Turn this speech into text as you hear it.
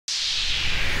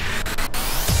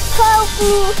help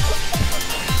me.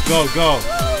 Go, go.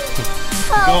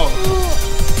 Help Go. me.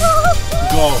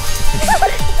 Go.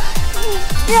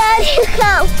 Daddy,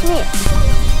 help me.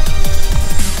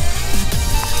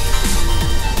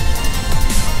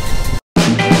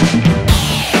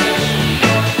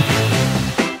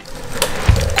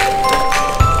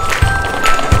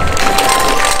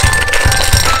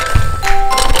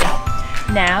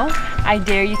 Now, I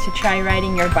dare you to try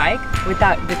riding your bike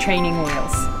without the training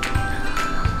wheels.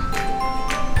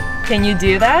 Can you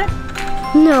do that?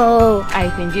 No. I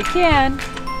think you can.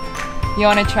 You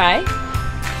want to try?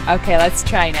 Okay, let's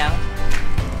try now.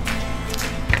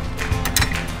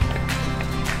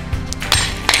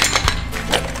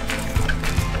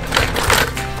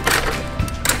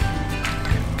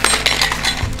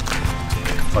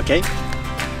 Okay,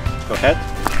 go ahead.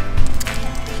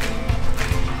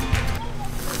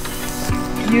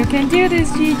 You can do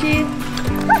this, Gigi.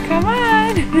 Come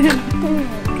on.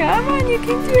 Come on, you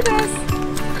can do this.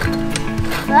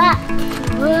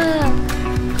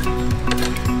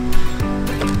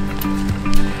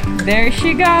 There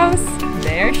she goes.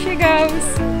 There she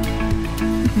goes.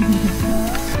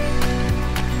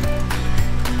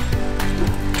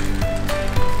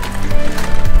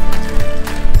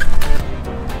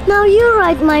 Now you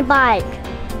ride my bike.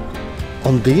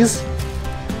 On this?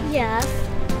 Yes.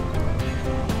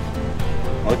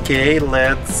 Okay,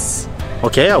 let's...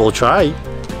 Okay, I will try.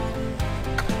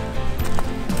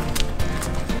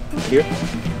 Here?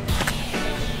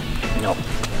 No.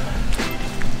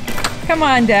 Come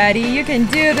on, Daddy, you can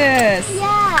do this.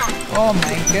 Yeah. Oh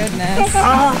my goodness.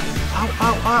 Ah! Ow,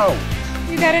 ow, ow!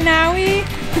 You got an owie?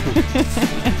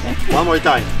 One more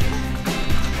time.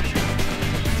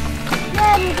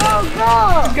 Daddy, go,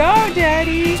 go. Go,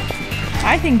 Daddy.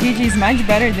 I think Gigi's much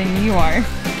better than you are.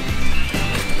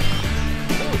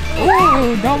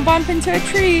 Ooh, don't bump into a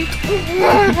tree.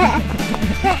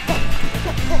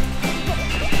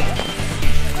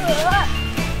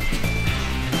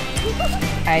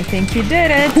 I think you did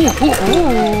it. Ooh.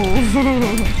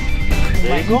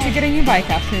 Why don't you get a new bike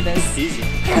after this? Easy.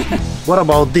 What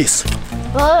about this?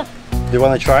 Uh, Do you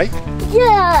want to try?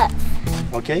 yeah.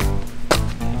 Okay.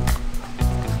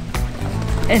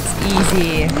 It's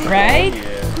easy, right?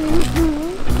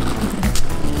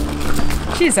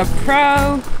 She's a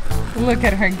pro. Look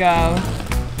at her go.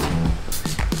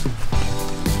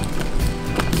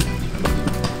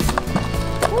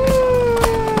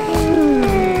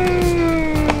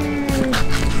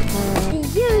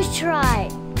 You try.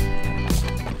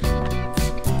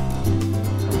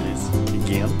 Please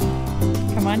begin.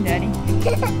 Come on, Daddy.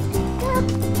 Come on.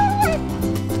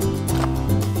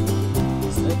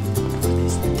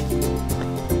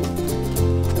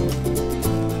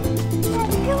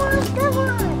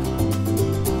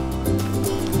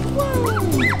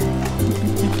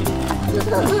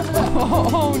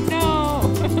 Oh no!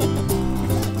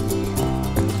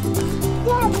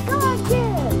 Daddy, come on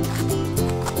too.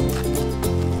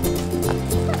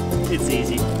 It's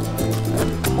easy.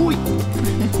 Ooh.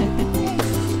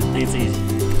 It's easy.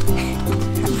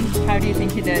 How do you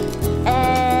think you did?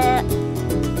 Oh.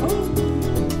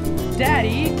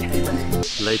 Daddy!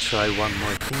 Let's try one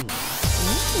more thing.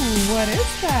 Ooh, what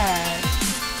is that?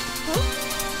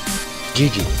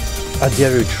 Gigi, I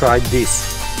dare you try this.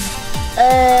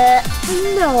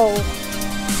 No.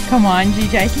 Come on,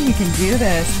 Gigi, I think you can do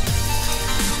this.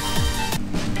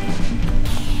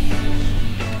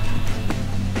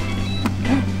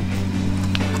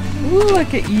 Ooh,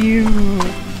 look at you.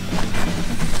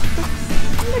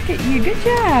 Look at you, good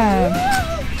job.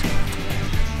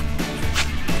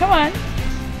 Come on.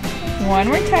 One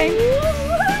more time.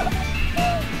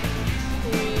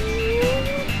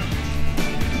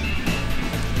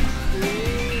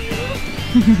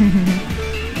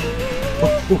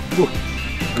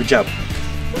 Good job.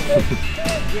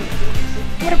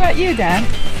 What about you, Dad?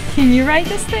 Can you ride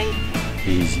this thing?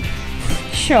 Easy.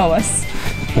 Show us.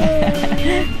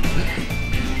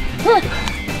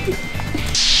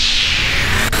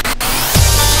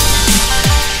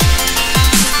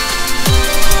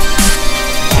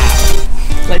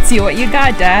 Let's see what you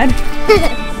got, Dad.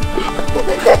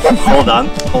 Hold on,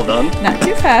 hold on. Not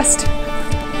too fast.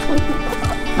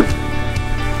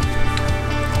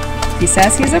 He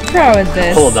says he's a pro at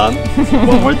this. Hold on.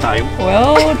 One more time.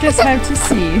 We'll just have to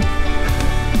see.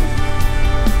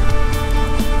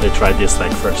 Let's try this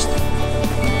leg first.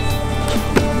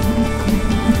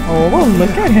 Oh,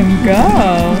 look at him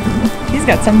go. He's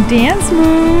got some dance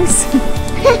moves.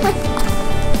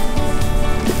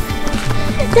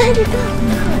 Daddy, go.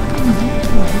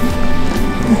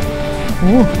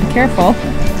 Ooh, be careful.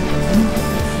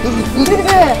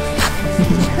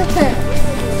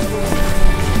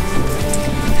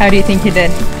 How do you think you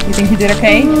did? You think you did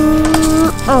okay?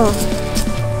 Oh.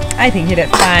 I think you did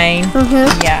fine.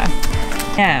 Mm-hmm. Yeah.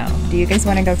 Now, do you guys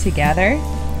want to go together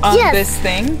on Yes. this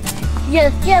thing?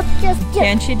 Yes, yes, yes, yes.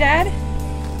 Can't you, Dad?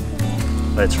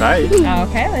 Let's try it.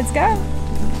 Okay, let's go.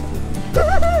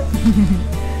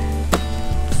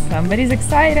 Somebody's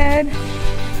excited.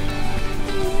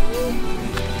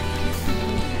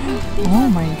 Oh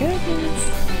my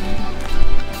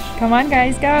goodness. Come on,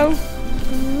 guys, go.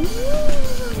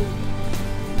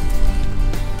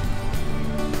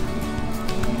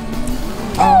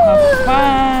 Oh, have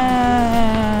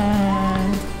fun.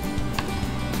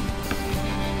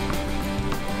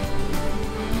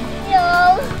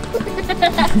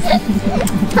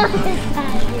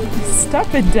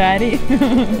 Stop it, Daddy.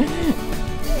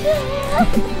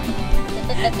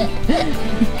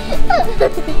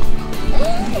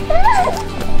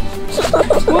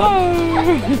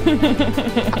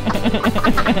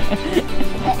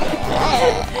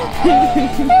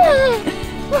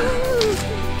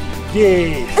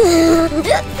 Yay!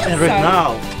 And right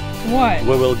now, What?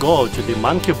 we will go to the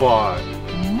monkey bar.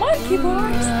 Monkey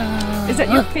bars? Is that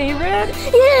your favorite?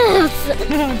 Yes.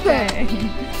 Okay.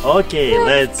 Okay,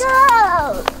 let's.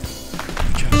 Go.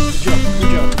 Good job, good job,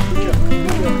 good job,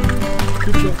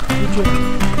 good job, good job.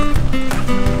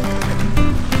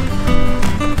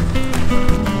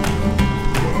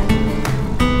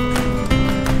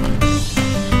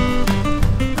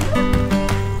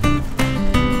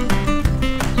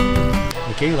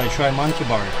 Okay, let's try monkey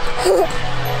bar.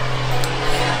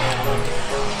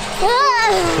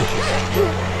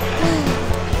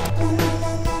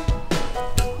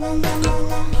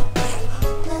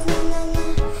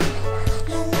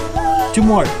 Two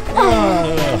more.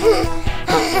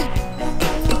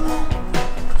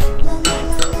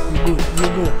 You good, you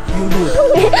good, you good.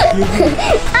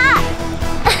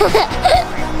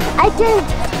 I can't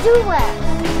do it.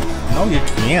 No, you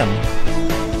can.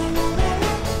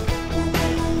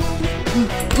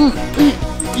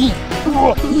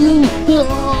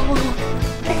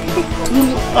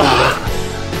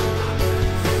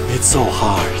 It's so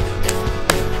hard.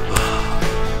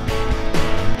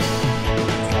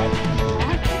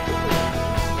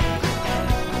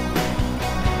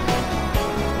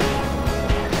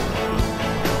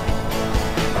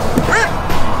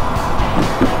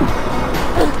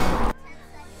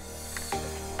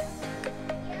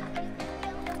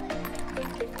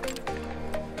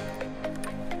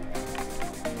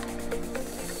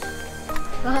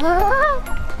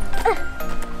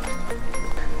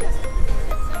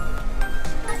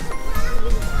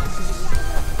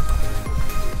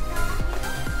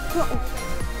 Go,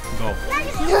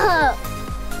 No,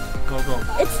 go, go,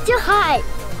 it's too high.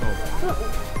 go.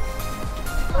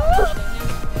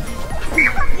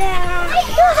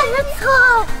 Let's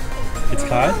go. It's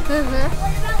hard?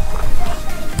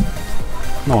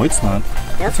 No, it's not.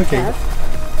 Yes, It's okay.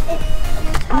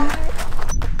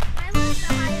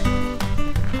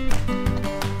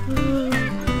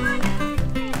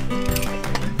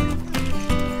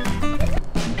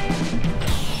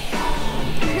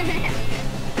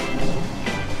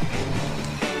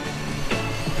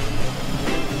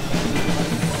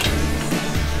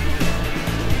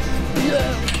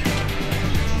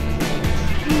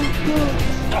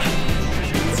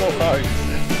 It's so hard.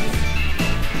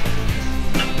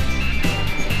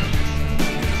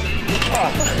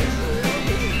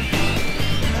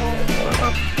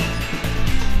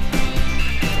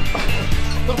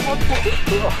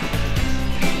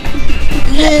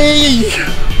 Yay!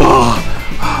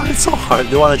 Oh, it's so hard.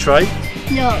 Do you want to try?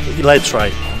 No. Let's try.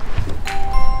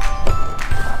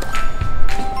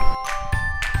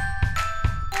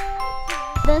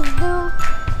 Let's do.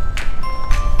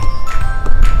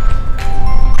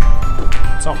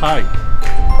 So high.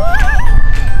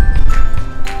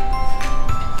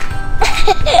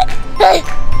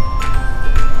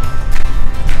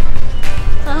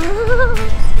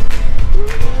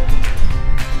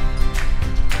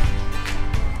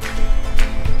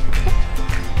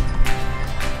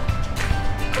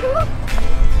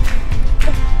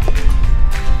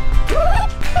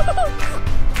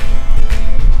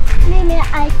 Maybe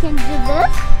I can do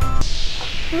this.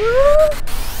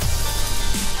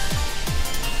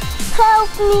 Help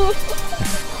me.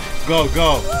 Go,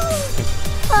 go,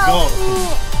 Help Go. me.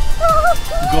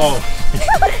 go,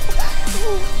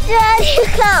 Daddy,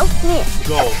 help me.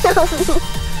 go, Help me.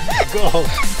 go.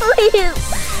 Please.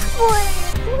 Please.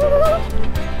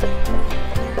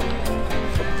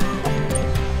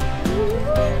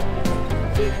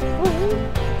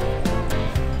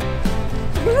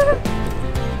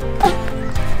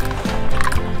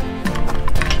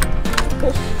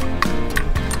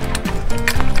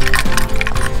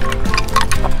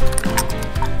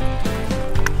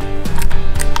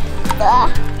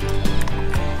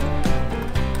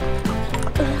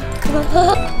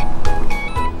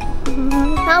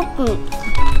 Help me.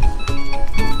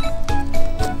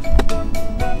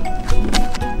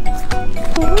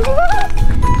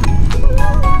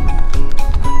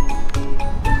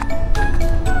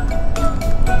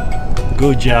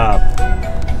 Good job.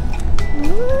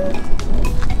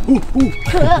 Ooh, ooh.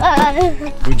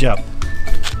 Good job.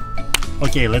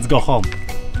 Okay, let's go home.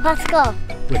 Let's go.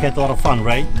 We had a lot of fun,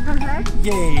 right? Uh-huh.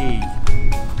 Yay!